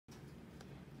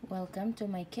Welcome to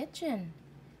my kitchen.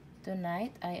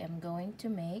 Tonight I am going to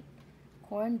make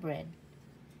cornbread.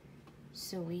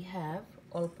 So we have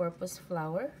all-purpose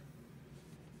flour,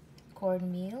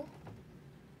 cornmeal,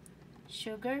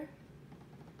 sugar,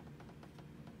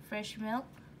 fresh milk,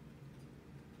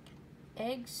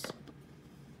 eggs,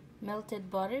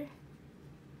 melted butter,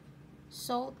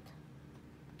 salt,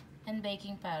 and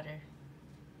baking powder.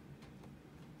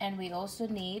 And we also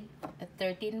need a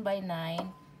 13 by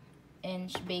 9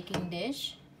 inch baking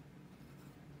dish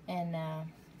and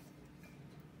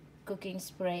cooking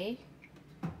spray,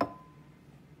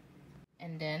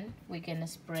 and then we're gonna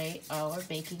spray our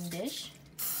baking dish.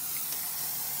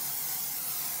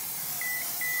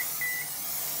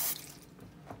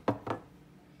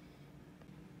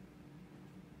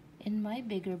 In my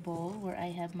bigger bowl where I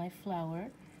have my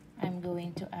flour, I'm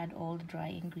going to add all the dry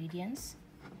ingredients,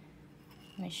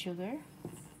 my sugar,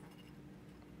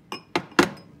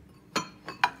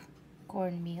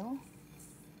 cornmeal,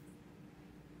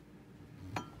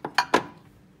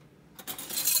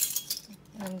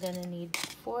 and I'm gonna need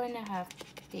 4.5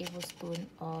 tablespoons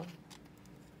of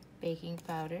baking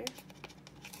powder,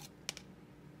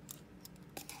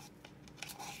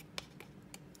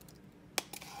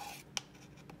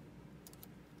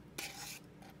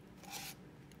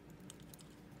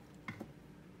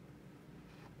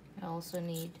 I also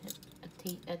need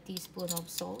a teaspoon of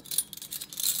salt,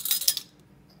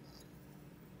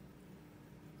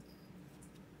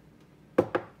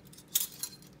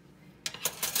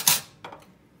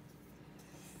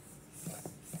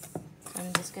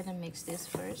 I'm just gonna mix this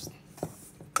first.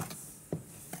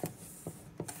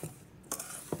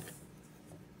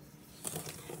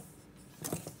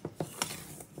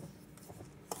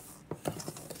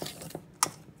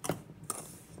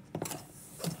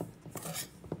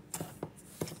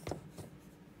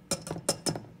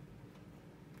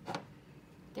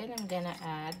 Then I'm gonna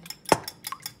add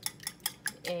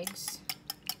the eggs,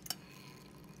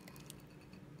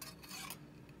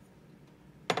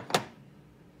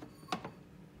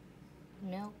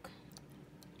 milk,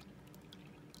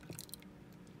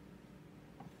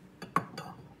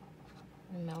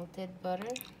 melted butter,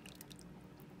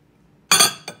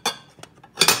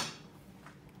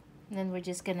 and then we're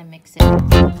just gonna mix it.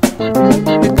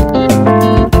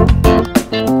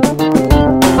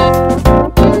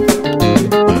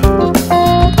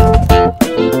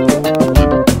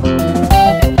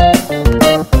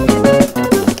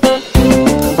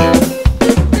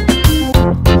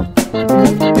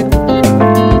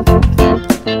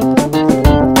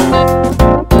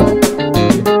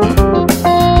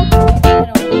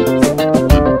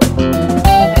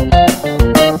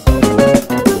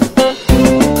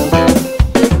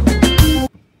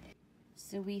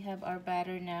 So we have our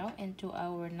batter now into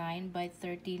our 9 by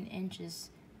 13 inches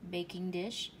baking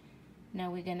dish.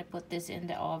 Now we're gonna put this in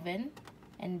the oven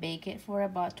and bake it for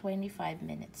about 25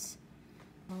 minutes.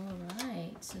 All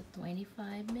right, so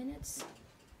 25 minutes.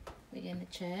 We're gonna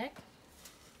check.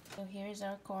 So here's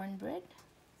our cornbread.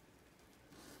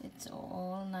 It's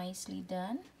all nicely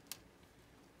done.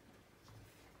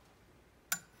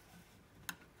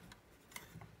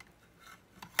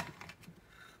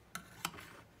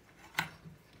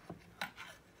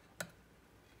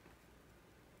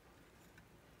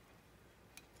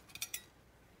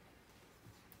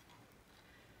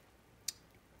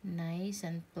 Nice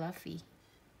and fluffy.